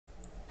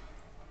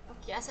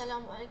Okay,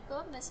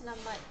 Assalamualaikum dan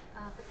selamat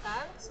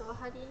petang. So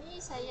hari ini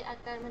saya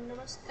akan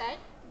meneruskan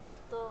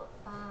untuk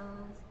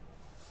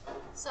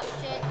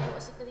subjek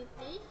network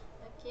security.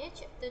 Okay,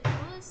 chapter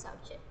 2,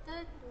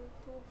 subchapter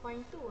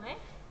 2.2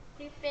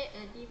 prepare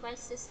a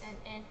devices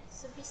and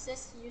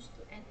services used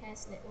to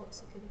enhance network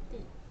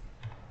security.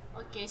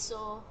 Okay,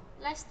 so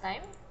last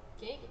time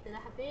kita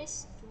dah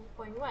habis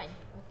 2.1.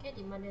 Okay,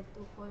 di mana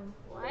 2.1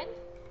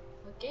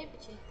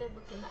 bercerita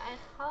berkenaan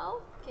how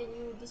can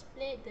you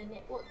display the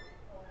network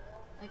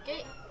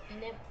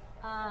and then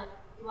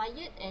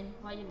wired and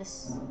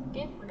wireless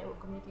for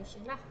network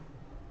communication lah.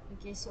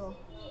 So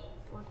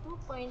for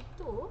 2.2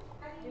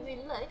 you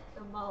will learn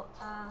about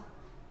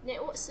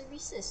network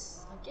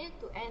services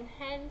to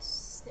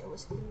enhance network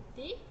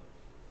security,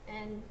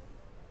 and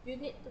you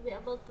need to be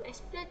able to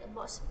explain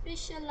about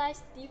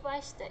specialized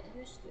device that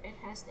used to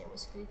enhance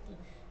network security.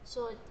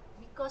 So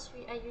because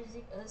we are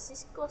using a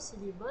Cisco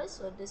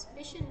syllabus, so the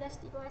specialized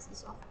device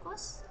is of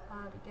course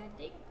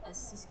regarding a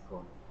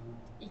Cisco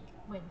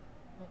equipment.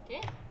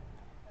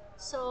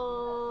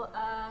 So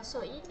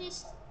in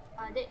this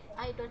that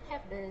I don't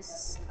have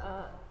this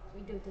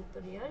video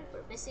tutorial,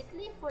 but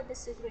basically for the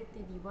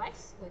security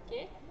device,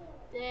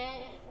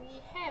 there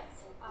we have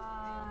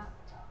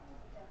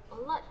a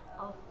lot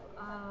of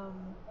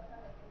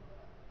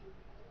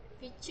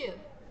feature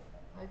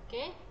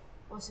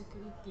for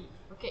security.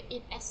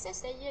 In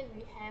access layer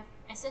we have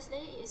access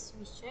layer is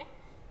switch.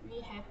 We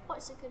have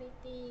port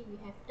security, we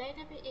have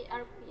dynamic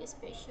ARP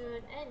inspection,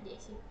 and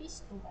DHCP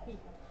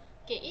snooping.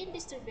 In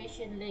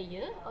distribution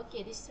layer,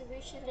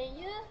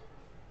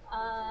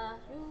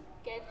 you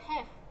can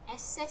have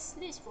access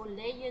list for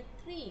layer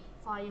 3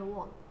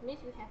 firewall.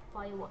 Means you have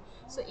firewall.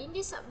 So in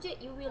this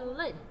subject you will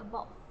learn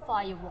about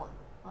firewall.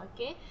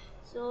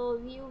 So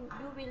you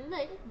will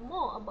learn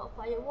more about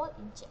firewall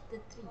in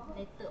chapter 3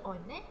 later on.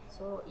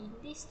 So in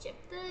this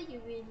chapter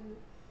you will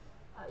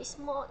it's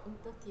more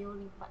into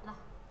theory part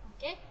lah.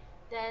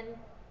 Then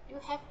you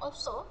have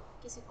also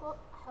Cisco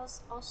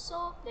has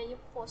also layer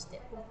 4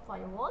 step 2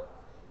 firewall.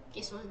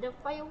 So the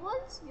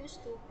firewalls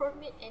used to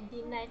permit and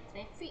deny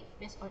traffic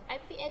based on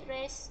IP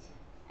address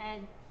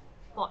and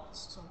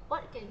ports. So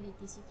port can be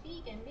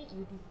TCP, can be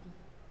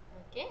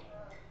UDP.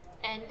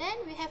 And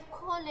then we have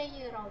core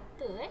layer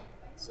router.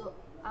 So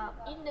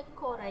in the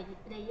core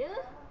layer,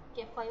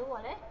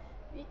 firewall,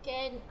 we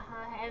can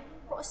have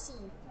proxy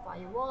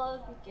firewall,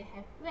 we can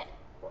have web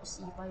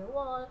proxy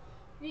firewall,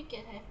 we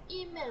can have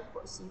email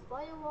proxy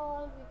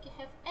firewall, we can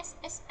have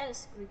SSL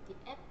security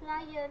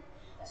appliance.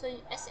 So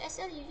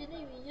SSL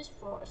usually we use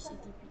for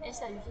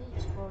HTTPS, usually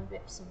used for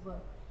web server.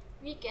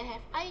 We can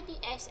have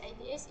IDS.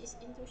 IDS is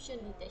intrusion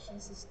detection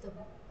system.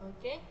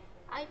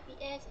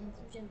 IPS,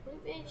 intrusion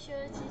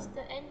prevention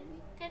system, and we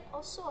can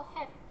also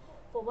have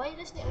for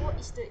wireless network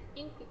is the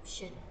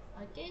encryption.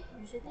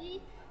 Usually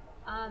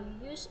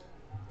we use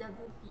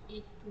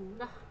WPA2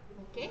 lah.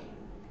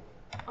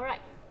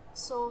 Alright.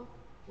 So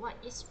what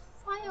is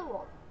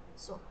firewall?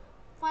 So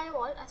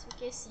firewall, as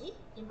we can see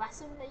in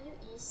bahasa Melayu,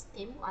 is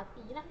tembok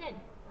api lah kan.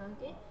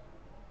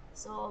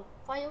 So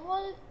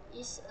firewall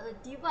is a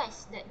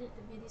device that need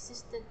to be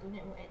resistant to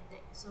network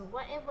attack. So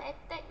whatever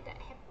attack that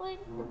happen,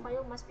 the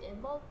firewall must be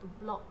able to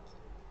block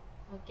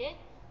it.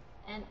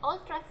 And all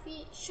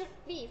traffic should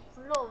be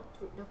flow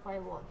through the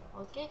firewall.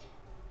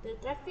 The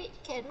traffic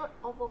cannot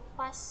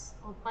overpass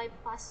or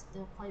bypass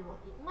the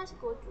firewall. It must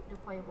go through the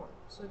firewall.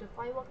 So the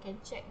firewall can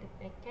check the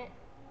packet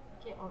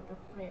or the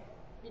frame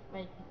bit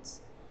by bit.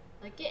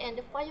 And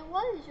the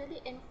firewall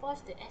usually enforce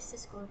the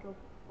access control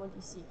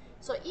policy.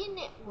 So in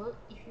network,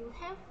 if you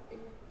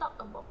talk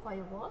about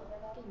firewall,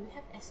 you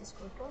have access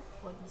control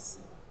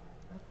policy.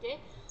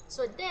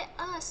 So there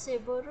are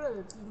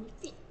several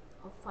benefits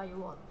of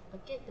firewall.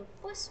 The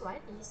first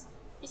one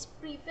is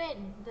prevent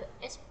the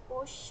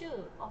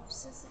exposure of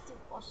sensitive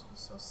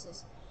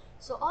resources.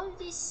 So all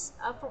these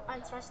are from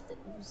untrusted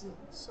user.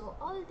 So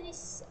all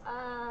these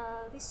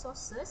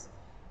resources,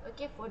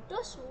 for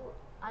those who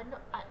are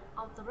not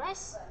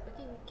authorized,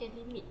 we can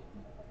limit.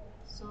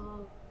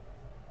 So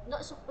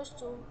not supposed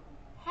to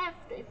have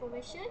the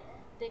information,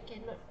 they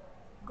cannot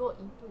go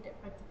into that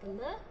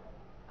particular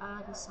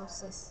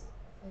resources.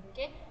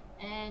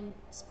 And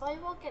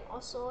firewall can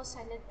also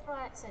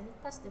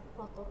sanitize the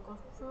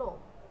protocol flow.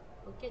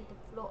 The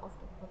flow of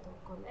the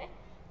protocol.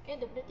 Dia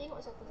boleh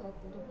tengok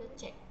satu-satu, dia boleh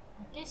check.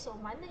 So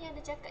mana yang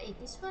dia cakap,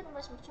 this one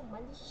macam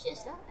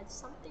malicious lah, ada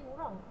something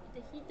wrong,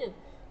 it's hidden,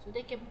 so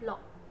they can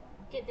block.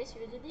 That's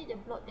usually the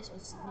block based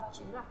on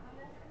signature lah.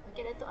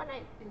 Later on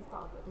I will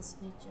talk about the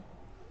signature.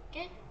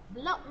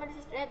 Block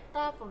malicious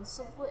data from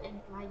server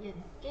and client.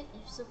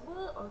 If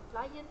server or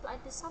client tu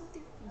ada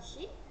something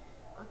fishy,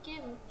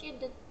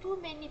 mungkin the too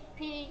many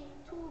ping,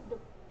 the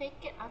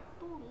packet are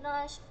too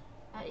large,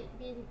 it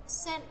been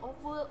sent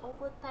over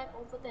time,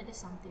 there's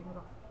something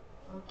wrong.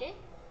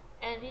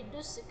 And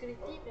reduce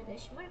security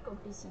management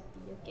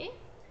complexity.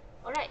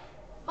 Alright,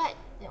 but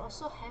they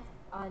also have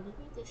a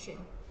limitation.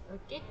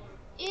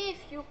 If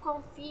you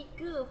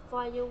configure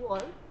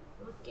firewall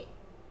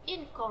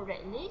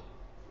incorrectly,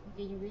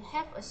 you will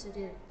have a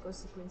severe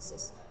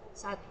consequences.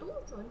 Satu,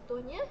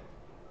 contohnya,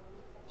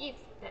 if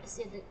let's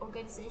say the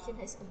organization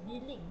has a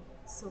billing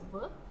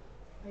server,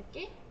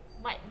 okay,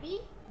 might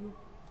be you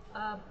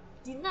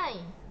deny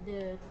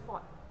the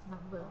port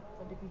number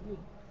for the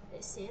billing.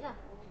 Let's say lah,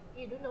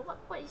 you don't know what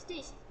port is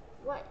this,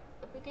 what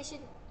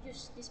application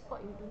use this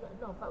port, you do not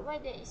know, but why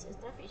there is a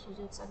traffic issue,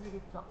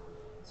 suddenly block,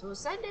 so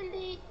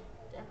suddenly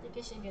the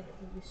application cannot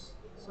be used.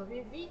 So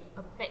maybe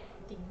a bad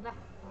thing lah.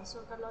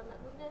 So kalau nak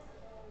guna,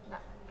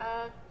 nak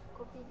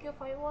configure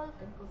firewall,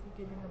 kena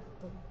configure dengan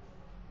betul.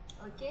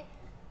 Okay,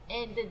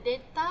 and the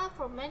data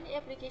from many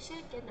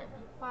application cannot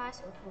be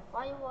passed over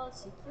firewall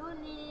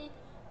securely.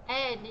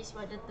 And this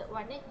one, the third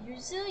one,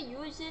 user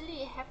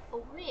usually have a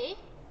way,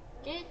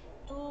 okay,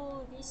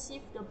 to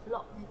receive the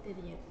block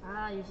material.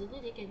 Usually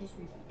they can use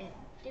VPN.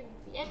 Okay,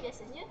 VPN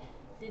biasanya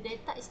the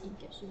data is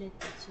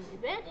encapsulated. So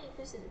when it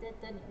encapsulated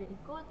data, when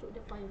it go to the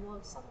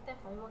firewall,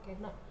 sometimes firewall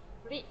cannot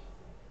read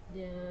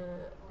the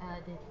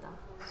data,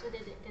 so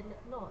that they cannot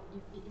know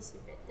if it is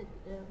affected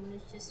with the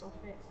malicious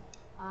software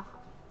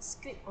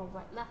script or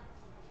what lah.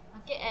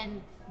 Okay,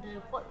 and the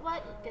fourth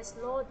one, it can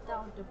slow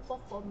down the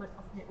performance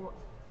of network.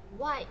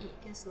 Why it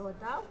can slow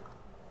down?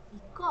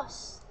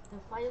 Because the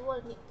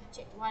firewall need to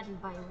check one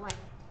by one,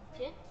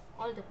 okay,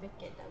 all the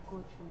packet that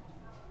go through.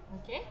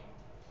 Okay,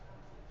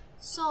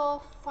 so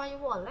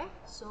firewall,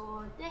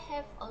 so they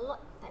have a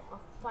lot type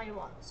of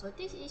firewall. So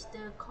this is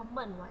the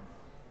common one.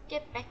 Okay,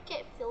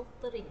 packet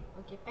filtering.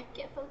 Okay,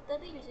 packet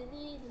filtering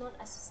usually known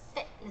as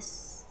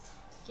stateless.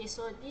 Okay,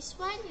 so this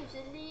one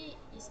usually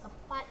is a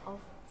part of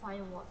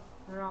firewall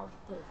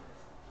router.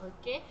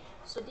 Okay,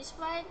 so this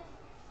one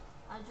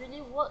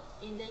usually work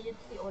in layer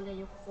 3 or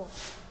layer 4.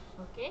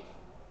 Okay,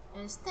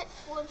 and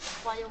stateful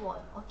firewall.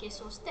 Okay,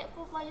 so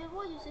stateful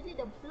firewall usually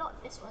the block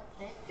based on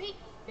traffic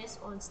based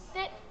on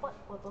stat port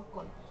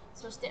protocol.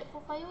 So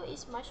stateful firewall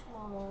is much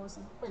more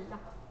simple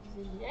lah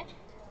usually.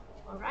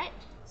 Alright,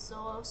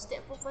 so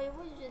stateful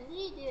firewall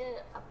usually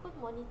dia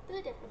monitor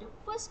daripada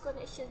first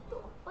connection to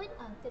open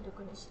until the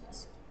connection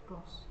is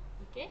closed.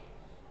 Okay,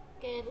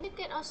 we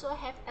can also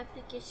have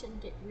application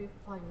gateway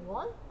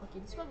firewall.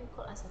 Okay, this one we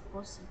call as a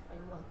proxy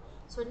firewall.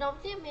 So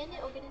nowadays many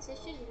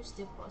organizations use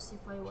the proxy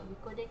firewall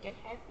because they can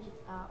have it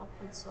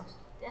open source.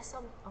 There are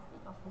some of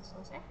it open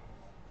source.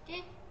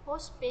 Okay,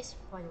 host-based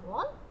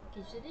firewall.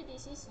 Okay, usually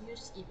this is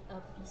used in a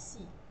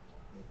PC.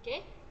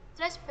 Okay,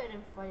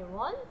 transparent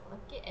firewall.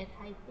 Okay, and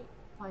hybrid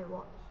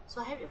firewall.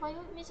 So hybrid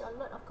firewall means a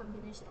lot of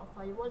combination of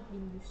firewall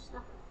being used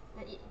lah,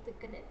 and it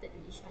interconnected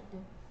with each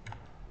other.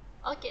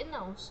 Okay,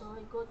 now so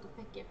we go to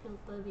packet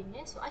filtering.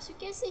 So as you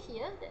can see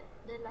here, that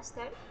the last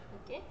time,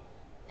 okay,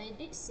 I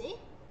did say,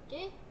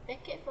 okay,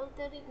 packet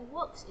filtering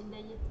works in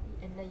layer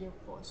 3 and layer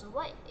 4. So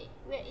where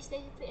is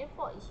layer 3 and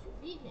 4? It should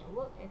be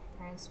network and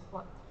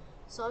transport.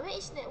 So where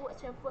is network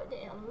transport?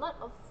 There are a lot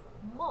of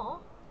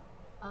more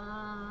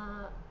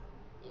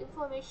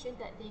information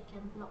that they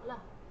can block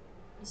lah.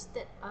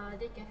 Instead,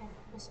 they can have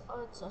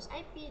source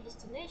IP,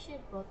 destination,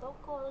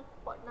 protocol,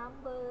 port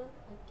number,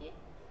 okay,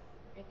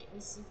 packet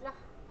receive lah.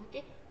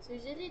 Okay, so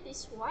usually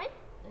this one,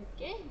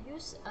 okay,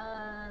 use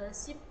a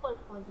simple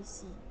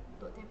policy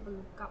untuk table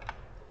lookup.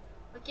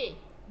 Okay,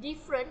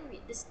 different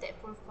with the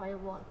stateful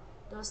firewall.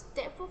 The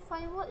stateful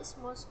firewall is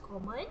most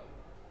common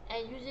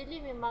and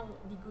usually memang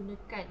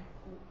digunakan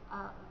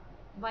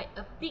by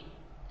a big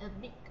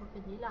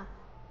company lah,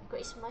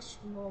 because it's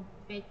much more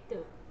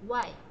better.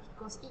 Why?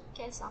 Because it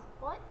can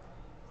support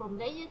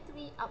from layer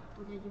 3 up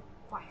to layer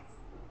 5.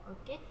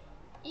 Okay,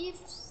 if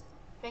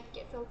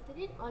packet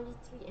filtering only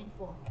 3 and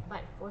 4,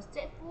 but for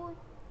stateful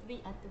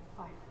 3 until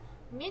 5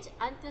 means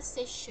until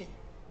session.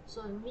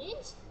 So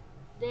means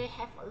they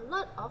have a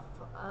lot of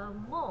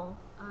more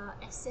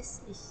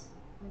access list.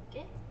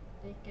 Okay,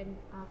 they can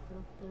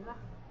filter lah.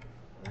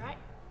 Alright,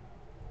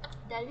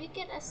 then we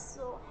can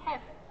also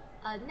have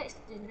a next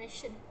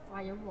generation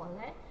firewall.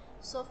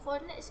 So for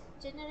next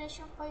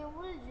generation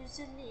firewall,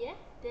 usually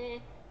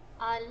they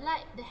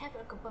they have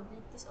the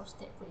capabilities of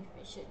stateful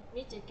encryption,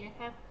 which they can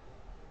have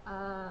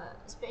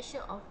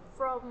special of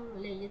from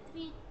layer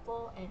 3,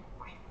 4 and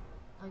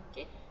 5.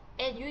 Okay,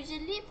 and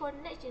usually for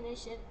next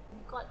generation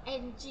we call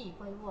NG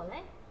firewall.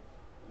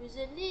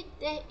 Usually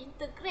they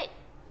integrate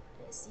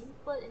a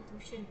simple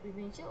intrusion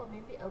prevention or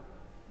maybe a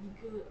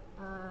bigger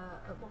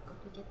a more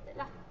complicated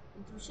lah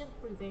intrusion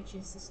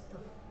prevention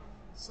system.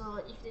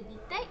 So if they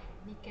detect,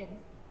 they can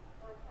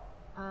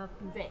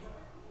prevent.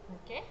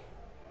 Okay,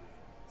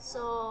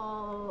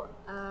 so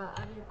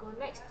I will go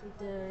next to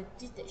the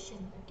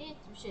detection. Okay,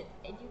 intrusion,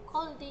 and you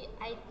call the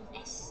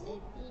IPS,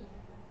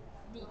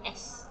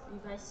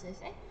 devices.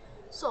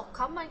 So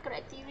common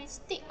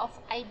characteristic of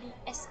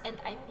IDS and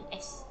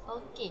IPS.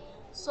 Okay,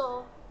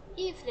 so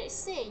if let's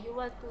say you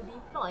want to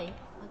deploy,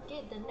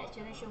 okay, the next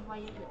generation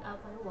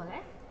firewall,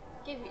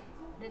 okay, with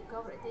the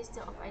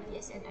characteristic of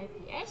IDS and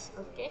IPS,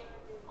 okay,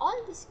 all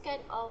this kind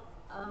of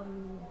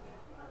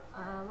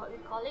what we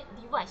call it,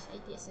 device,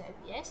 IDS and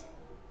IPS,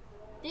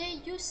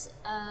 they use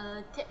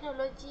a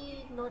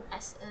technology known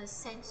as a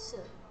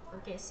sensor.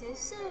 Okay,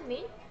 sensor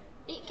mean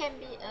it can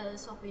be a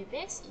software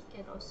based, it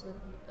can also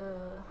be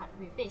a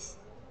hardware based.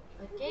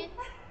 Okay,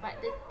 but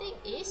the thing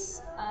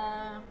is,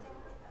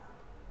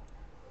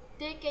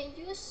 they can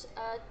use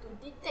to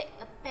detect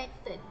a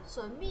pattern.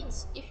 So it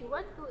means if you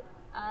want to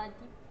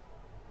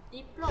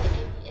deploy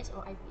IDS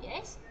or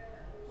IPS,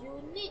 you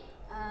need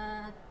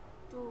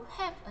to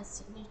have a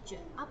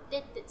signature,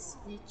 updated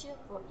signature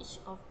for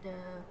each of the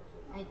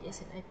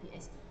IDS and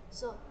IPS.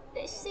 So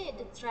let's say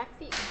the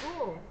traffic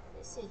go,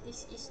 let's say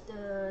this is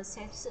the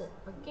sensor,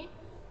 okay,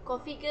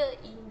 configure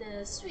in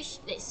the switch,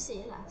 let's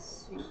say lah,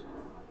 switch,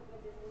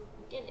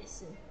 okay, let's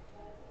say,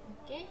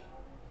 okay,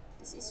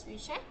 this is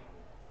switch,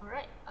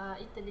 alright,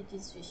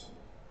 intelligent switch,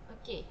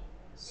 okay.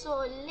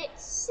 So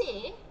let's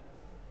say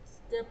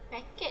the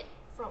packet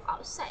from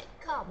outside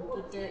come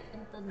to the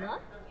internal,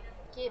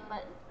 okay,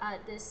 but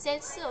the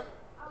sensor,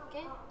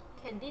 okay,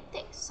 can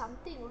detect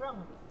something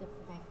wrong with the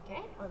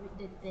packet or with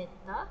the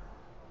data,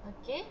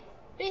 okay,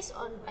 based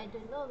on, I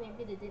don't know,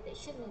 maybe the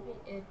detection,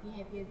 maybe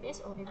behavior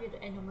based, or maybe the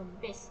anomaly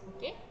based,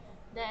 okay,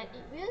 then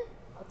it will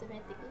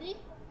automatically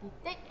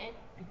detect and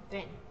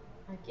prevent.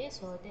 Okay,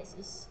 so that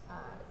is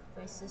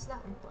devices lah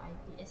untuk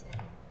IPS and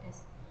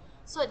IPS.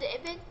 So the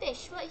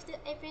advantage, what is the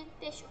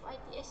advantage of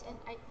IDS and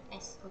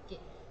IPS? Okay,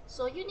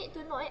 so you need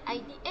to know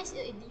IDS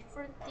is a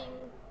different thing,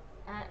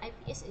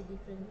 IPS is a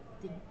different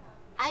thing.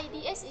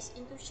 IDS is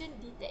intrusion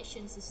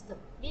detection system,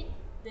 mean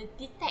they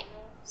detect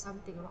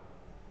something wrong.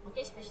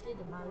 Okay, especially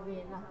the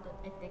malware lah, the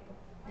attack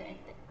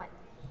part.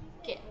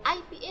 Okay,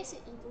 IPS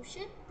is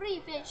intrusion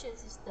prevention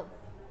system.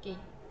 Okay,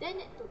 then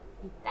to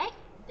detect,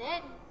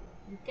 then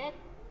you can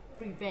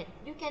prevent.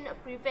 You cannot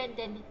prevent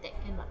then detect,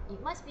 cannot.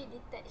 It must be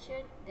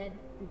detection then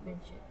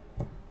prevention.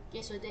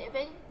 Okay, so the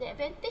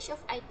advantage of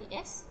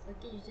IDS,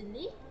 okay,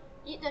 usually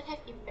it don't have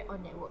impact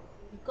on network.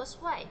 Because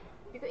why?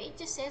 Because it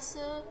just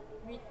sensor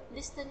with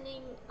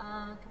listening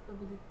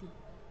capability.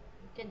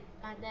 You can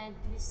then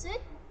listen,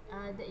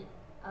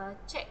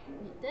 check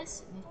with the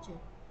signature.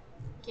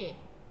 Okay,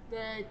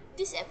 the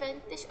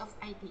disadvantage of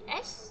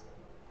IDS,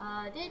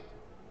 they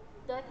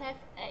don't have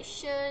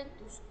action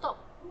to stop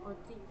or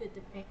trigger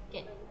the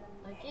packet,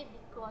 okay,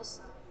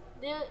 because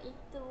they're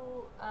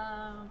into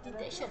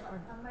detection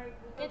on,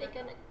 okay, they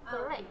cannot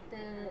correct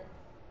the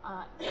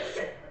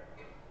action.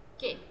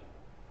 Okay,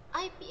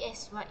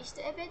 IPS, what is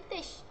the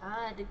advantage?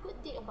 The good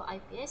thing about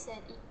IPS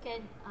that it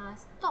can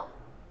stop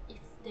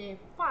if they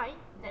find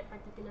that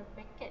particular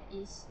packet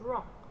is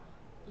wrong,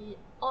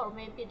 or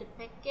maybe the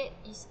packet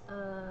is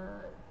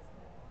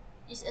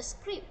a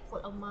script for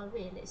a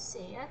malware, let's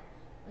say,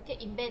 okay,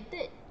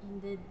 embedded in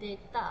the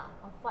data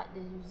of what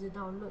the user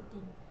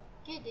downloading.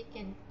 Okay, they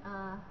can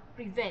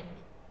prevent.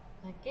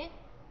 Okay,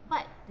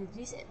 but the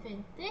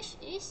disadvantage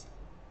is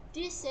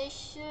this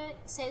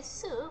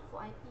sensor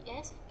for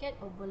IPS can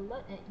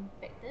overload and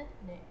impact the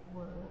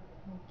network.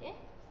 Okay,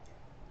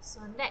 so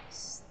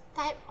next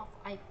type of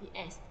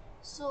IPS.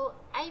 So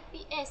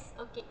IPS,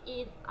 okay,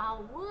 in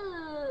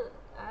our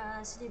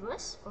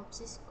syllabus from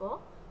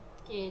Cisco,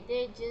 okay,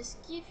 they just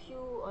give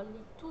you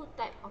only two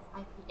type of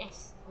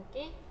IPS.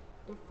 Okay,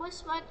 the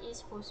first one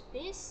is host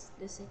based,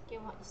 the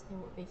second one is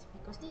network based,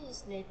 because this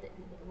is related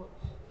to network.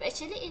 But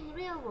actually in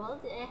real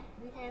world,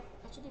 we have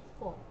actually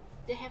four.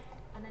 They have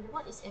another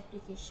one is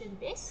application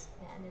based,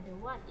 and another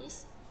one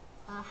is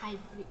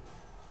hybrid.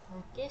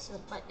 Okay, so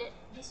but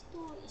these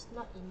two is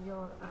not in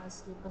your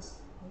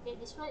syllabus. Okay,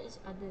 this one is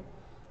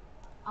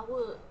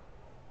our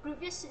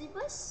previous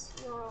syllabus.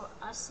 Your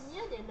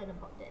senior, they learn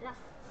about that lah.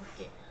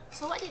 Okay,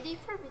 so what the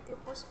difference between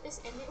host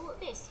based and network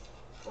based?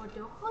 For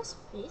the host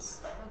based,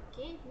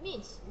 okay,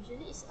 means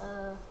usually is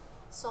a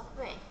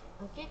software,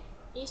 okay,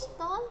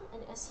 install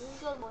and a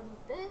single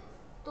monitor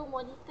to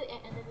monitor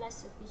and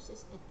analyze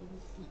suspicious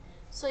activity.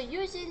 So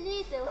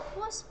usually the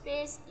host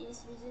based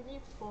is usually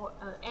for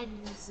end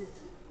user,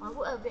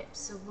 or a web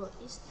server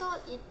installed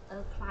in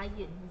a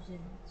client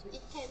usually. So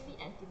it can be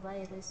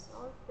antivirus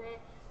software,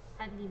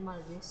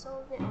 anti-malware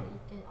software, or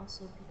it can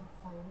also be a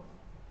firewall.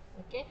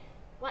 Okay,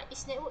 what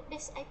is network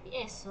based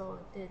IPS? So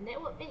the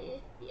network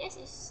based IPS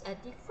is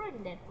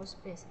different than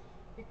host based,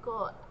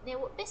 because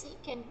network based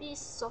it can be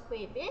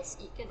software based,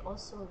 it can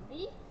also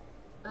be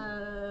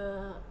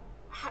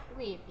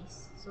hardware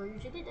based. So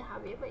usually the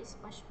hardware is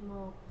much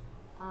more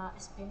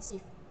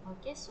expensive.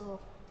 Okay, so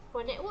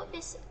for network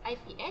based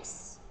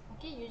IPS,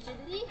 okay,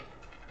 usually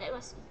that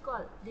was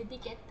called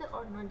dedicated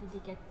or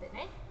non-dedicated,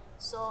 right?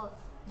 So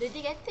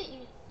dedicated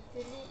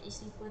usually is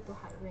equal to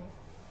hardware,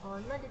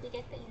 or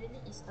non-dedicated usually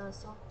is a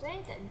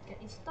software that we can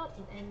install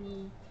in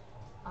any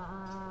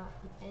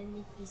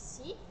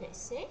PC, let's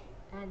say,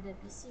 and the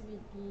PC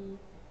will be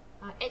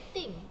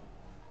acting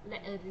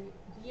like a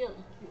real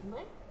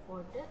equipment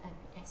for the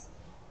IPS.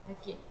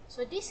 Okay,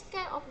 so this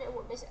kind of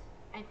network based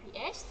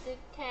IPS, they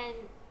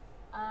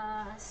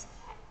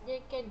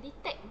can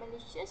detect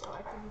malicious or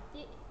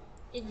activity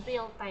in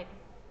real time.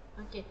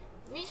 Okay,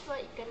 means when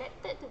it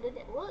connected to the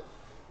network,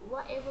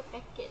 whatever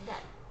packet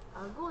that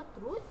go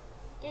through,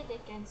 okay, they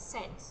can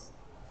sense.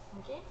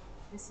 Okay,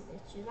 the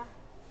signature lah.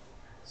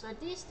 So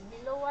this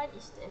below one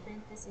is the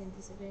advantage and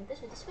disadvantage.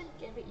 So this one you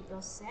can read it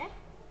yourself.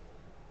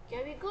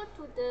 Okay, we go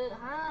to the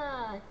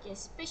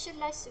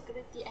specialized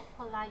security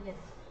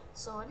appliance.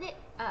 So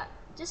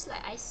just like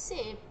I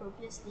said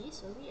previously,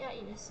 so we are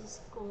in a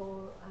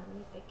Cisco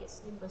packet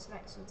syllabus,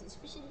 right? So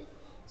especially,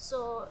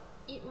 so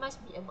it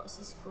must be about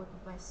Cisco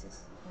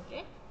devices.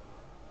 Okay.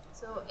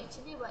 So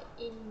actually, what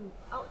in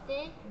out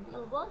there in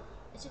the world,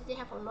 actually they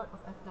have a lot of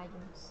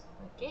appliances.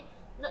 Okay,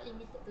 not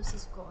limited to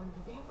Cisco only.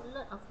 They have a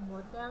lot of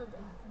model. They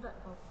have a lot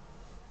of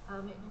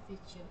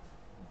manufacture.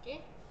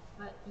 Okay,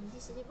 but in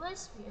this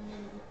syllabus, we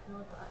only know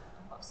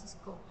about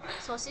Cisco.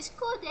 So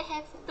Cisco, they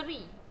have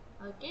three.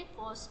 Okay,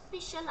 for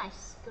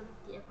specialized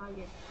security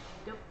appliance.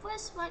 The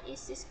first one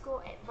is Cisco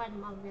Advanced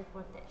Malware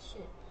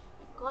Protection,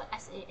 called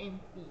as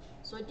AMP.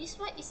 So this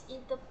one is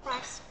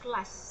enterprise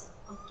class.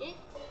 Okay,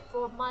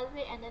 for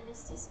malware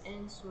analysis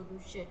and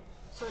solution.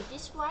 So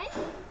this one,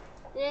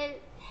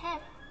 they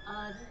have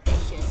a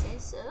detection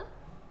sensor.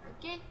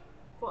 Okay,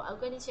 for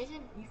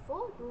organization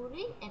before,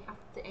 during, and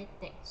after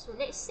attack. So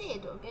let's say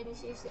the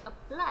organization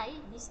apply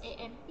this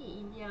AMP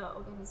in their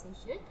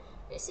organization.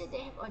 Let's say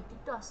they have a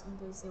DDoS in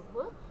the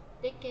server.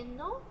 They can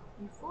know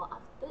before,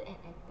 after, and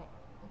attack.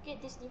 Okay,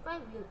 this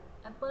device will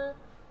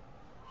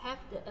have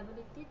the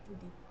ability to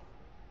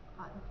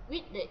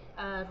with the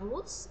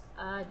rules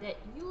that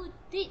you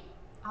did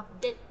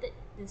updated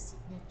the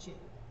signature.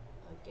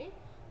 Okay,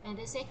 and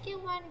the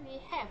second one,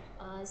 we have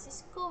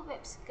Cisco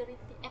Web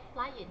Security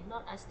Appliance,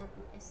 known as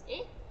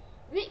WSA,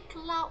 with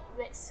Cloud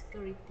Web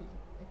Security.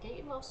 Okay,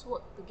 it must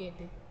work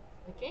together.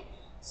 Okay,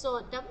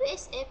 so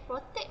WSA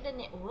protect the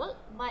network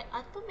by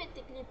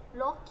automatically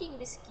blocking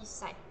the risky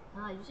site.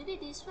 Usually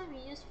this one we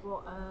use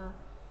for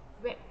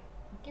web.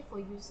 Okay, for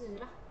user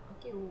lah.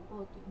 Okay, who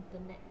go to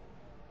internet.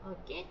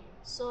 Okay,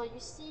 so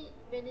you see,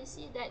 when you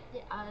see that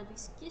there are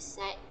risky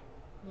site,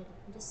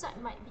 the site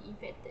might be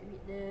infected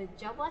with the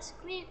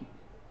JavaScript.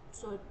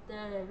 So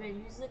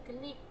when user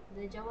click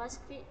the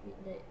JavaScript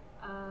with the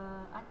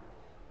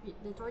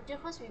Trojan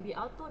horse will be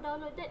auto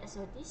downloaded.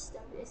 So this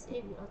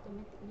WSA will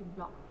automatically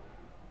block.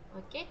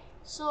 Okay,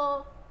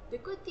 so the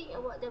good thing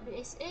about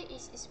WSA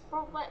is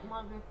provide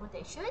malware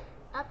protection,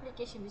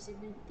 application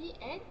visibility,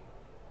 and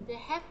they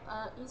have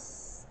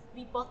is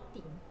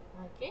reporting.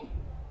 Okay,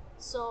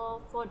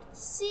 so for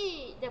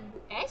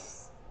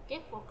CWS, okay,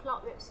 for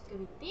cloud web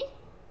security,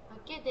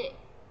 okay, they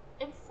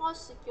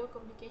enforce secure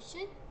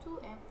communication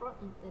to and from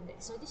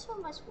internet. So this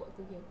one must work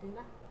together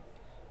lah.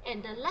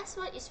 And the last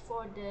one is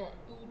for the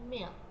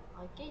email.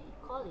 Okay, we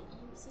call it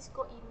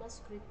Cisco Email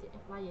Security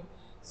Appliance.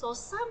 So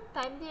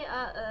sometimes there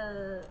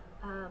are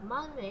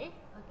malware,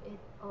 okay,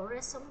 or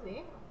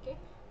ransomware, okay,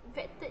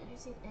 infected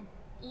using an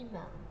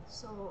email.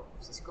 So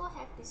Cisco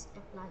have this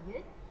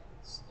appliance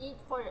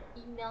for the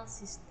email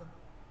system.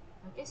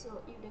 Okay,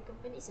 so if the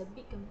company is a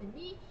big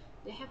company,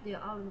 they have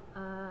their own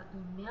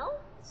email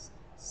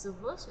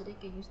server, so they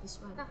can use this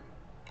one lah.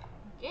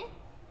 Okay,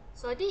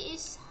 so this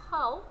is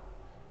how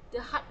the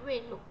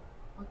hardware look.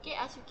 Okay,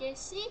 as you can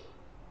see,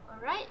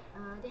 alright,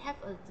 they have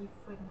a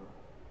different look.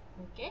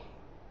 Okay,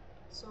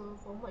 so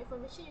for more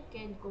information, you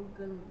can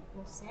Google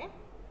yourself.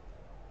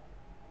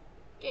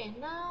 Okay,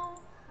 now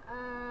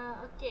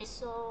okay,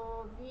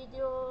 so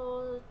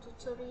video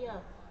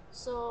tutorial.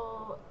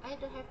 So I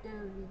don't have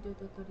the video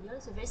tutorial.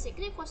 So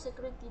basically for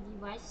security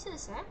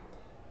devices,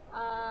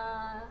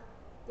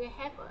 they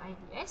have an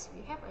IDS.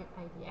 We have an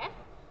IDF.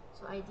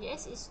 So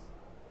IDS is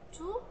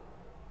to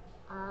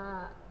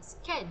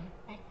scan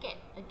packet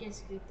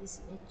against security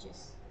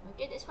signatures.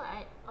 Okay, that's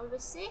why I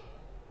always say,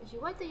 if you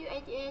want to use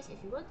IDS,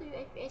 if you want to use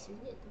IPS, you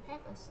need to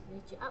have a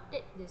signature,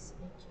 update the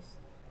signatures.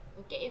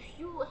 Okay, if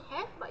you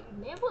have but you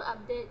never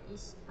update,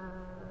 it's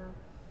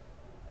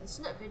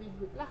not very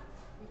good lah,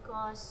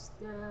 because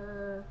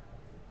the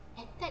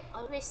attack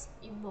always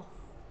evolve.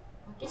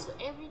 Okay, so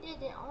every day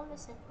they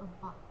always have a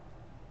bug.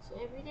 So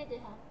every day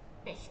they have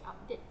patch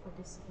update for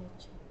the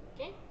signature.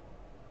 Okay.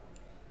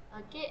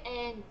 Okay,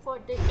 and for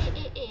the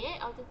AAA,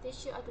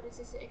 authorization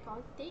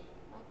accounting,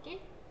 okay,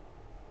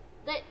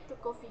 that to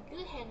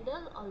configure,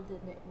 handle all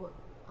the network.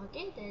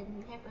 Okay, then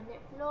we have a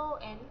net flow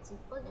and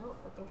simple network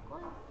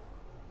protocol,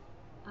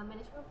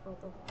 management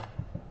protocol.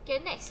 Okay,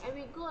 next I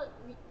will go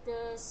with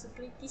the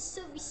security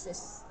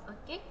services.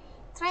 Okay,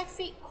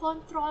 traffic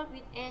control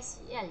with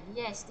SCL.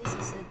 Yes, this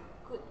is a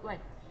good one.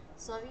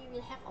 So we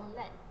will have a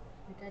lot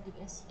regarding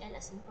SCL,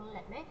 a simple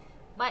lab,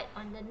 but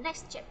on the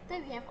next chapter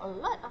we have a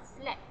lot of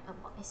lab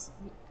about of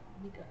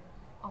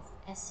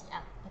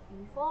SCL,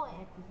 IPv4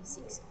 and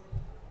IPv6.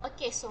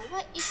 Okay, so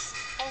what is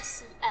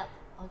SCL?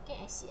 Okay,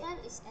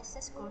 SCL is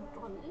access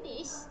control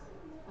list.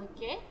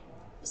 Okay,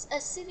 it's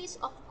a series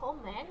of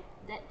commands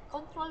that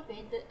control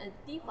whether a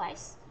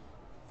device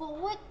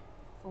forward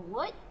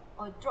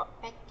or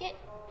drop packet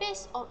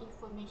based on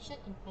information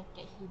in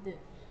packet header.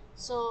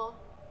 So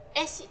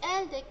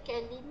SCL, they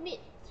can limit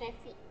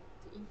traffic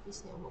to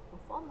increase network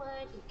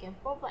performance. It can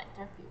provide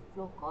traffic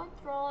flow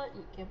control.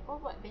 It can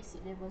provide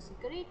basic level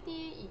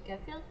security. It can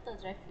filter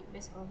traffic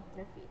based on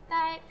traffic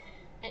type,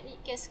 and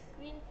it can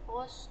screen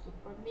hosts to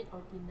permit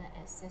or deny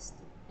access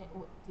to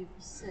network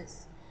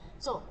devices.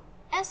 So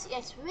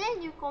SCL,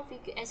 when you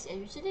configure SCL,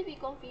 usually we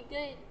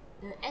configure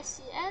the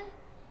SCL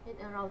in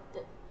a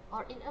router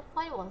or in a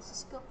firewall,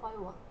 Cisco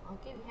firewall.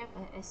 Okay, we have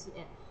a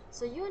SCL.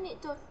 So you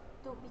need to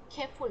be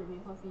careful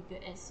with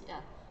configure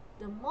SCL.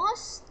 The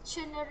most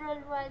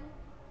general one,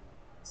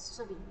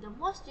 should be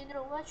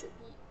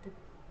the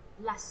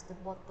last, the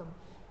bottom.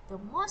 The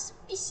most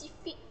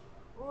specific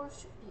rule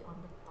should be on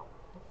the top,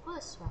 the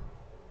first one.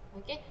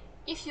 Okay,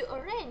 if you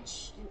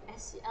arrange your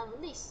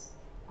SCL list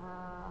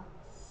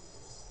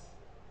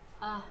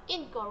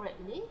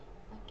incorrectly,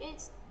 okay,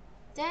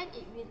 then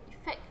it will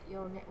affect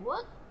your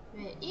network,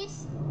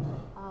 whereas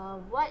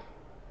what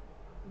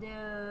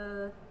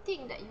the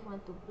thing that you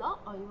want to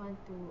block or you want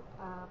to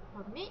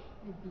permit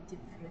will be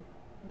different.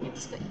 Okay,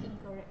 it's got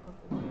incorrect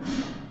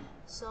configuration.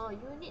 So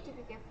you need to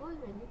be careful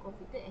when you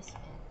configure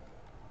SCL.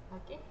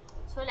 Okay,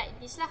 so like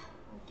this lah.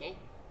 Okay,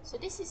 so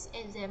this is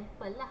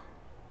example lah.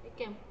 You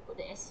can put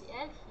the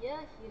SCL here,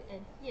 here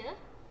and here.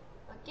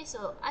 Okay,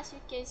 so as you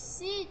can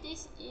see,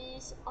 this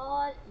is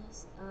all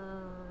is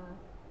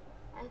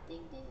I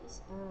think this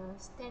is a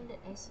standard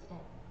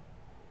SCL.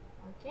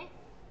 Okay,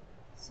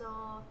 so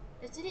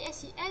actually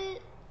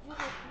SCL you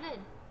have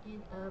learned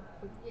in a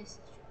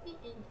previous, should be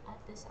in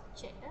other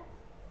subject.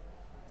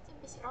 It's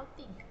basic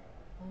routing.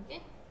 Okay,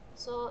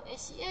 so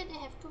SCL they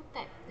have two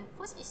types. The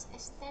first is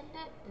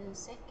extended, the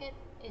second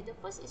the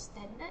first is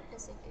standard, the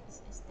second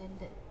is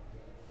extended.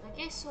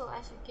 Okay, so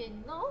as you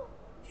can know,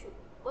 should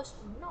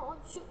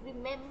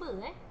remember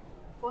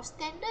for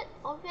standard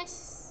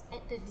always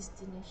at the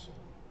destination,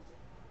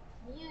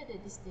 near the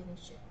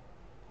destination.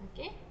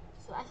 Okay,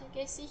 so as you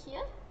can see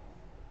here,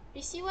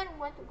 PC1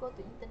 want to go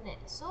to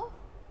internet, so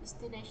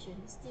destination.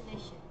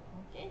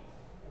 Okay,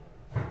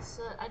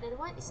 so other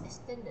one is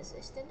extended. So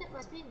extended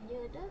must be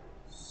near the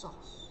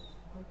source.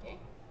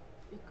 Okay,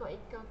 because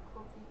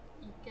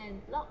it can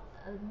block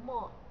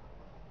more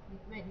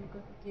when you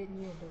configure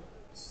near the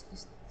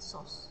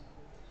source.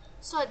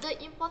 So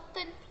the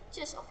important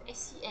features of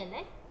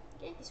SCL,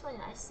 okay, this one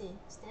I say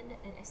standard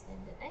and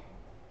extended.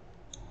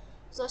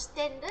 So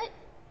standard,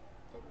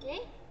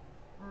 okay,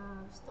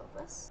 stop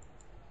first.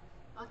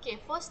 Okay,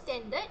 for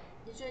standard,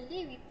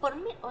 usually we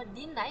permit or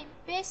deny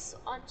based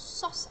on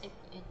source IP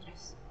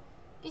address.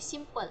 Okay,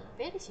 simple,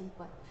 very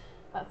simple.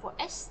 But for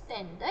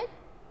extended,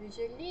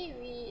 usually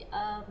we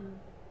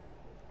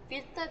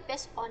filter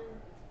based on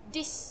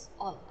this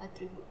all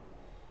attribute.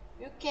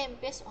 You can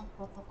based on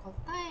protocol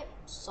type,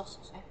 source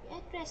IP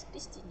address,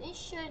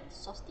 destination,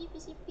 source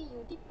TCP,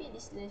 UDP,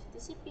 destination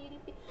TCP,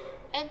 UDP,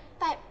 and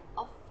type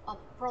of a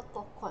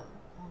protocol.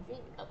 Very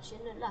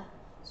optional lah.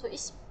 So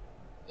it's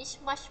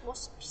much more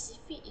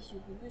specific if you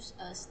use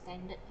a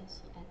standard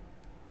SCL.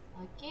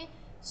 Okay,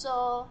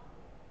 so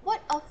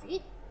what of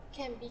it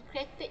can be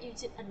created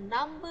using a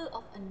number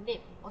of a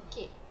name.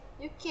 Okay,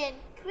 you can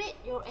create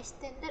your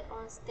extended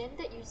or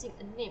standard using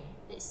a name.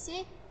 Let's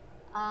say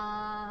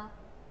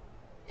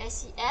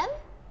SCL,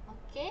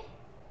 okay,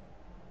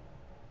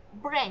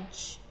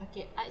 branch,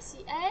 okay,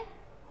 SCL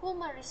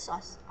human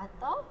resource,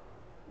 atau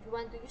if you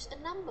want to use a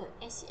number,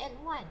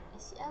 SCL1,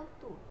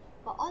 SCL2,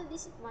 but all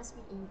this must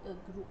be in a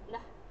group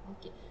lah.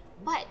 Okay,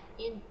 but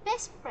in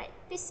best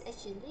practice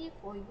actually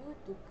for you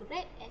to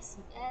create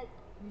SCL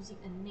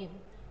using a name.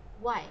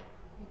 Why?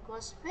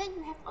 Because when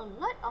you have a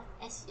lot of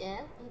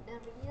SCL in a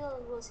real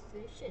world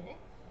situation,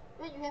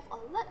 when you have a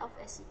lot of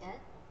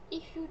SCL,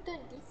 if you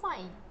don't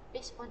define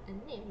based on a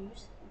name,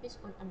 use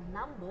based on a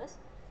numbers,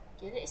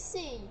 okay, let's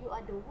say you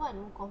are the one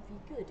who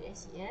configure the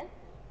SCL.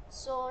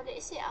 So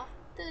let's say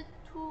after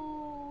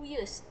 2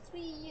 years, 3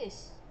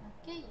 years,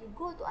 okay, you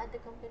go to other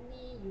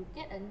company, you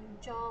get a new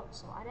job,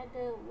 so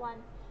another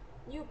one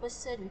new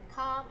person will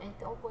come and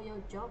take over your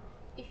job.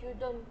 If you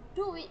don't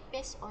do it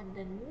based on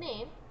the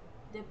name,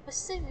 the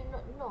person will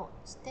not know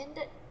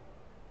standard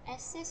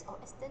access or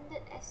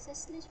extended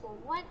access list for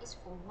 1 is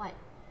for what,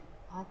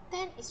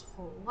 10 is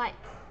for what,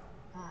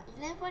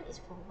 11 is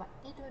for what.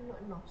 They do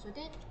not know. So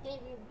then they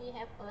will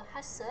have a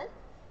hassle,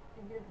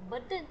 it will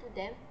burden to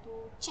them to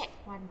check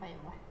one by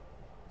one.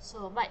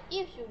 So but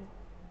if you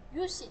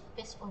use it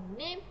based on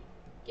name,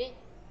 okay,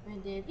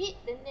 when they read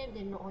the name,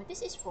 they know, oh,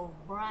 this is for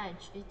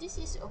branch, this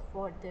is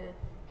for the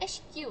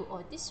HQ,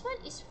 or this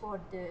one is for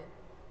the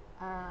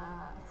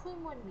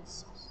human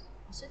resource.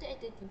 So they are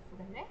different.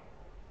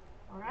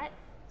 Alright,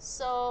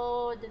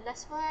 so the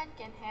last one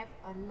can have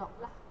a log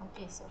lah.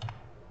 Okay, so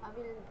I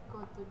will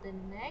go to the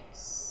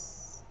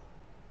next.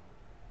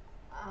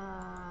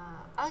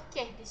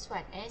 Okay, this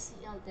one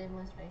SCL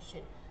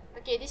demonstration.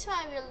 Okay, this one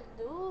I will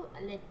do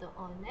later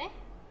on.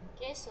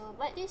 Okay, so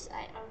but this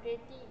I already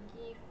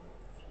give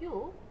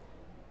you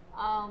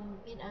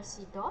in a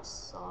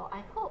CDOS. So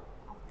I hope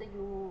after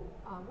you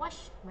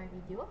watch my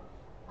video,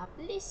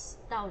 please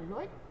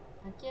download.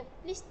 Okay,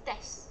 please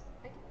test.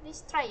 Okay,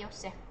 please try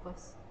yourself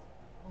first.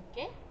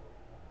 Okay.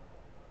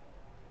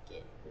 Okay,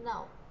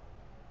 now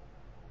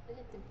a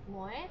little bit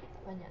more, tak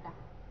banyak dah.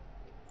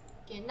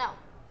 Okay, now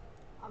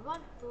I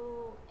want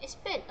to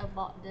explain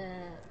about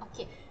the,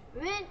 okay,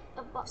 when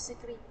about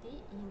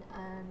security in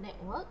a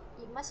network,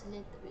 it must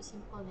related with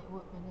simple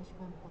network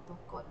management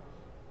protocol.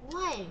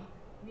 Why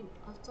we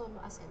also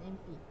know as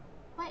NMP?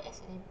 Why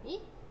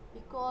SNMP?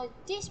 Because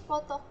this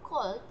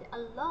protocol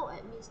allow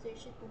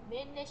administration to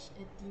manage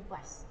a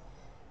device.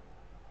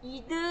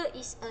 Either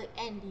is a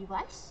end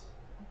device,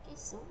 okay,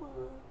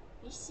 server,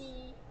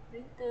 PC,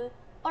 printer,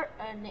 or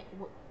a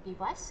network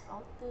device,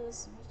 router,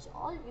 switch,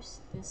 all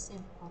use the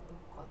same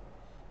protocol.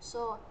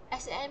 So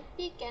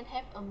SNMP can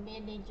have a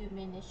manager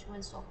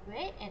management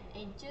software and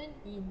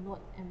agent be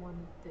node and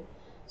monitor.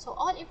 So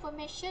all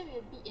information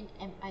will be in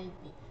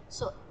MIB.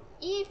 So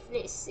if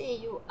let's say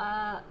you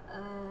are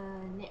a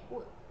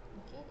network,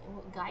 okay,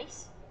 network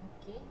guys,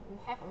 okay, you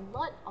have a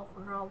lot of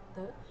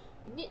router,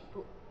 you need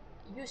to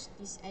use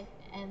this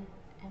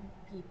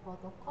SNMP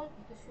protocol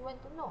because you want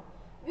to know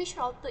which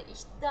router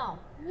is down,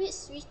 which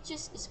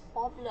switches is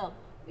problem,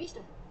 which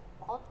the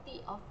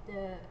quality of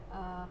the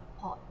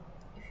port.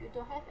 If you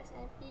don't have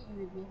SNMP,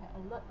 you will have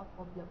a lot of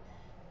problem.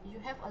 You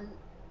have a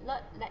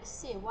lot, let's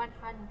say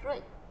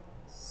 100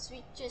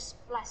 switches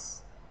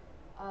plus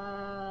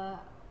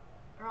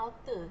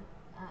router.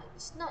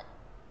 It's not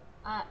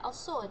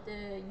also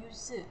the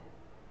user.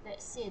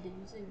 Let's say the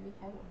user will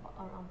have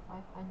around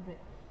 500.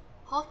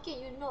 How can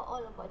you know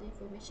all about the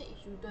information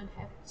if you don't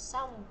have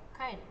some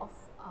kind of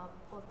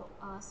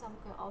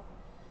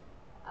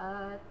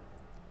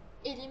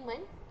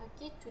element,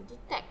 okay, to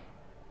detect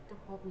the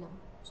problem?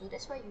 So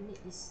that's why you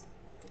need this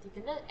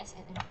particular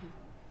SNMP.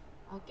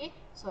 Okay,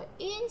 so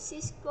in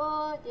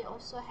Cisco they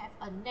also have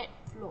a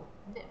NetFlow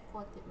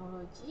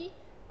technology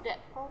that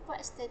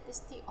provides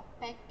statistics of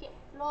packet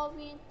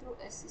flowing through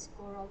a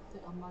Cisco router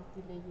or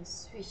multi-layer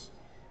switch.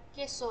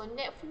 Okay, so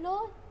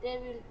NetFlow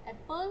they will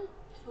able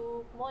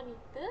to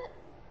monitor,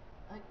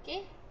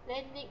 okay,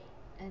 planning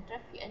and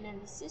traffic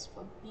analysis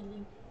for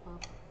billing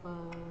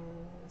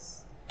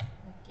purpose.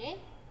 Okay,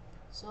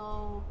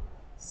 so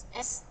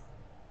as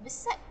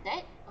beside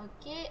that,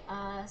 okay,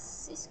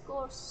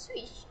 Cisco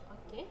switch,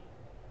 okay,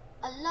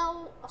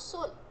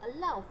 also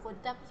allow for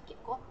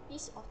duplicate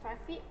copies of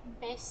traffic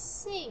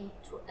passing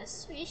through a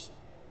switch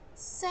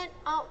sent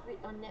out with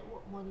a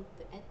network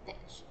monitor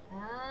attached.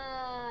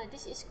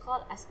 This is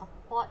called as a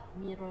port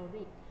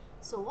mirroring.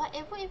 So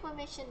whatever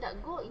information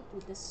that go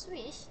into the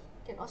switch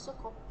can also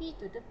copy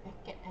to the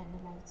packet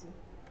analyzer.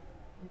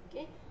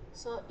 Okay,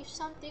 so if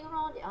something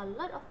wrong, there are a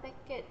lot of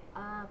packet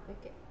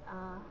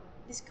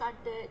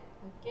discarded.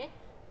 Okay,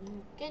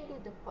 you can do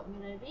the port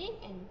mirroring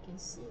and you can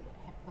see what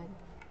happened.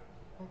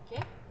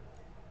 Okay,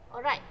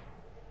 alright.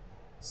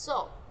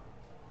 So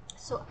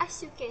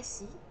as you can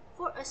see,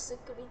 for a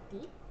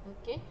security,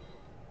 okay,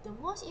 the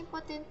most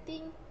important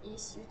thing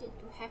is you need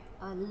to have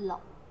a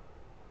lock.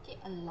 Okay,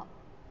 a lock.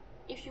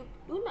 If you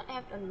do not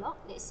have a lock,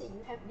 let's say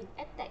you have been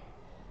attacked,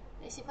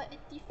 let's say by a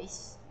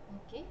device,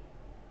 okay,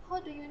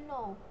 how do you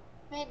know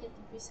when the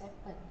device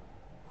happened?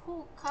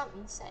 Who come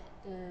inside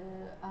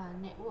the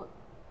network?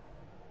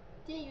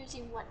 They are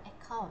using what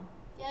account?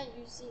 They are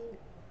using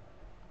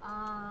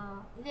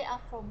they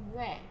are from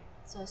where?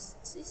 So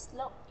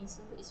syslog is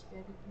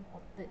very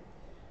important,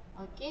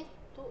 okay,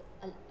 to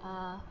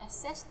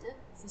access the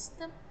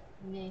system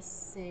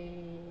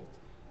message.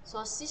 So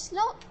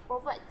syslog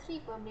provide three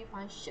primary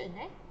function.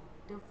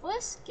 The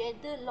first,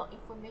 gather log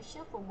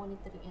information for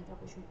monitoring and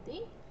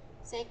troubleshooting.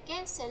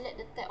 Second, select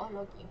the type of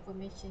login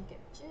information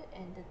capture,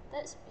 and the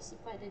third,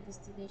 specify the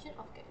destination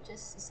of capture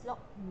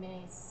syslog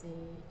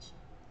message.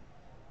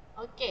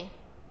 Okay,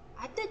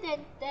 other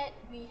than that,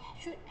 we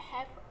should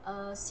have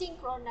a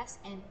synchronous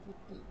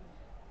NTP.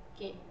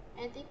 Okay,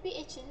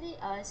 NTP actually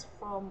is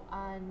from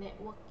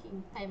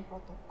networking time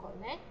protocol.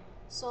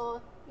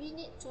 So we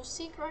need to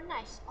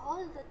synchronize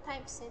all the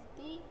time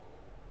setting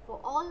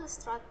for all the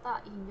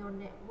strata in your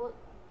network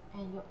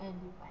and your end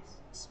device.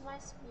 This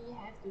must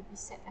have to be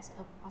set as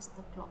a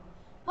master clock.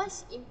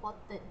 What's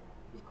important?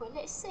 Because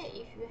let's say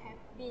if you have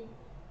been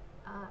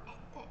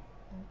attacked,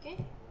 okay,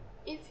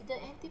 if the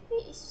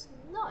NTP is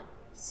not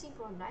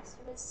synchronized,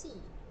 you will see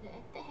the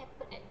attack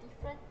happen at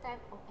different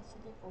time of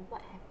actually for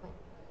what happened.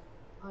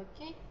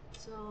 Okay,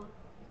 so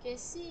you can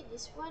see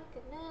this one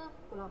kena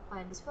pukul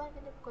 8, this one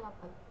kena pukul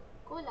 8,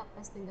 pukul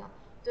 8.30.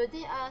 So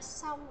there are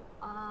some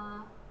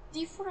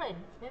different,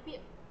 maybe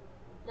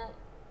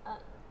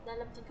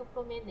dalam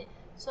 30 minit.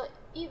 So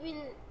it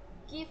will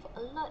give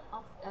a lot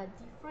of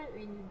different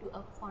when you do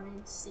a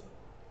forensic.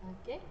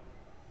 Okay,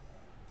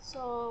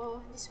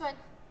 so this one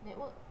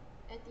network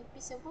NTP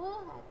server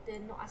ada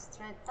NOA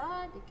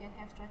strata, they can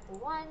have strata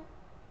 1,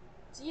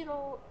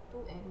 0,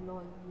 2 and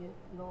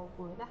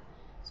lower lah.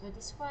 So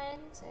this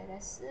one saya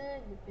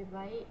rasa lebih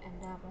baik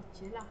anda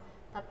baca lah.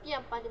 Tapi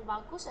yang paling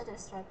bagus adalah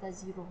strata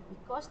 0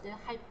 because the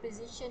high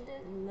precision dia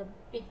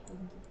lebih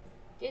tinggi.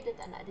 Okay, dia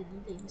tak nak ada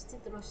delay,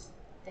 mesti terus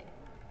tag.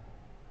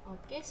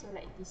 Okay, so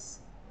like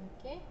this.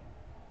 Okay,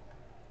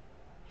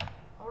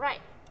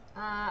 alright.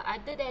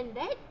 Other than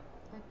that,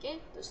 okay,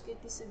 untuk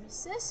security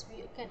services,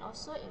 we can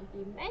also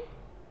implement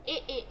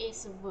AAA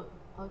server.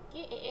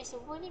 Okay, AAA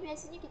server ni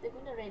biasanya kita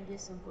guna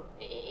radius server.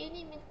 AAA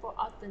ni mean for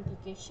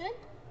authentication,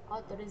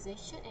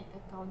 authorization and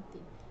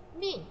accounting.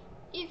 Mean,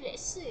 if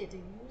let's say the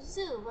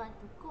user want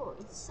to go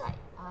inside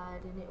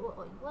the network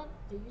or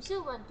the user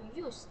want to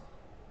use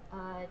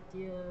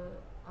their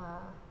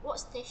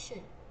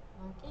workstation,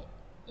 okay,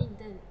 in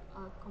the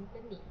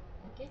company,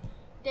 okay,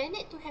 they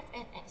need to have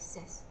an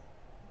access.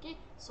 Okay,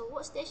 so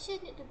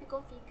workstation need to be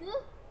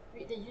configured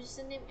with the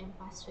username and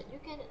password. You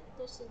cannot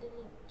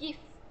suddenly give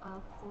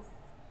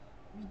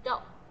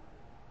without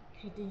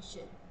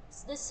credential.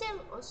 It's the same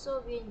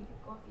also when you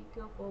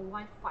configure for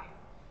Wi-Fi.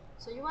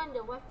 So you want the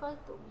Wi-Fi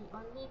to be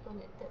only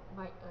connected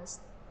by a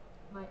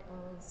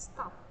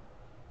staff.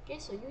 Okay,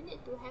 so you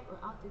need to have an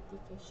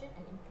authentication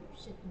and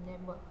encryption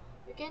enabled.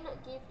 You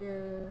cannot give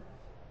the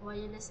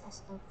wireless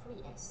as a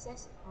free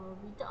access or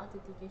without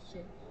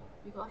authentication,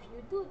 because if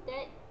you do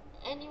that,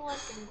 anyone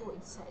can go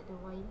inside the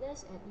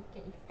wireless and it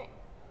can affect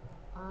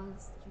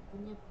you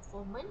punya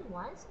performance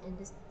once. And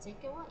the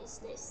second one is,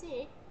 let's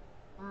say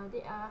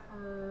they are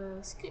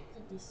script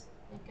kiddies,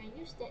 they can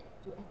use that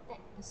to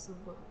attack the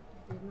server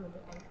if they know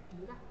the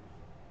IP lah.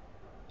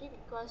 Okay,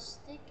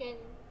 because they can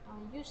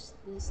use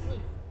the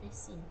sniffing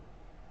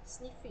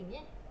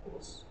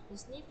tools. The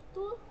sniff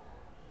tool,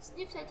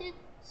 sniff saja,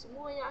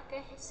 semua yang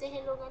akan say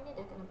hello dengan dia,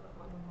 dia akan nampak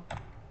maklumat.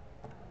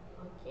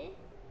 Okay,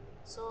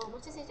 so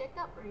macam saya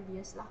cakap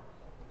previous lah.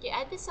 Okay,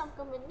 ada some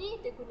company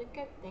dia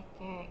gunakan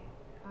TechHack.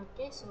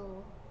 Okay,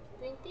 so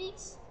doing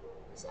things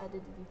is ada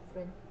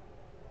different.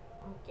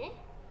 Okay,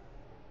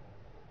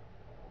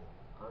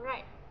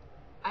 alright.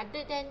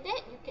 Other than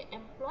that, you can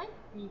employ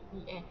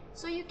VPN.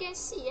 So you can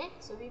see,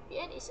 so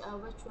VPN is a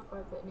virtual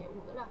private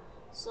network lah.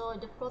 So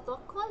the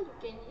protocol you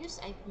can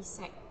use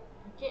IPsec.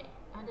 Okay,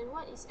 another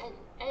one is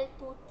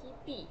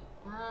L2TP.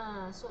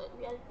 So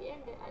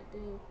VPN dia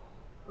ada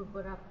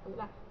beberapa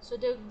lah. So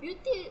the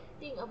beauty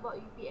thing about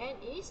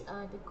VPN is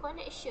the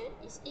connection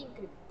is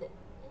encrypted.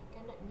 It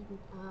cannot be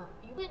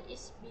even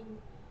it's been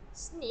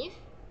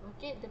sniffed.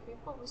 Okay, the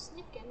people who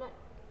sniff cannot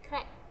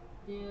crack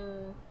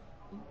the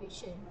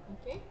encryption.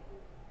 Okay.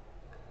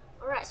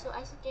 Alright, so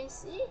as you can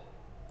see,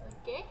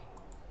 okay,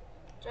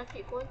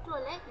 traffic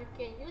control, you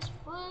can use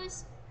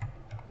first,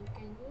 you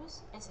can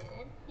use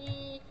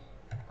SNMP,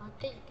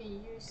 okay, you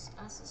can use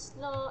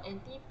SSLO,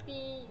 NTP,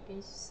 you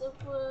can use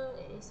server,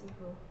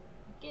 server,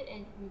 okay,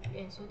 and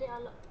VPN. So there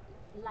are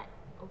like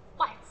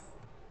 5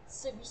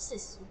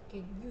 services you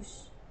can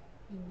use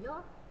in your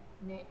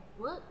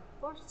network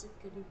for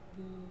security.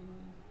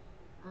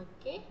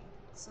 Okay,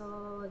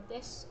 so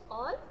that's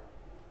all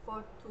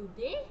for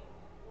today.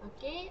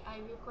 Okay,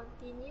 I will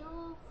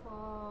continue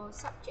for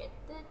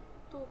subchapter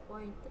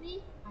 2.3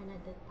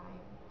 another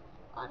time.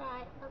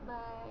 Alright, bye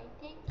bye.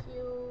 Thank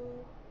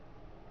you.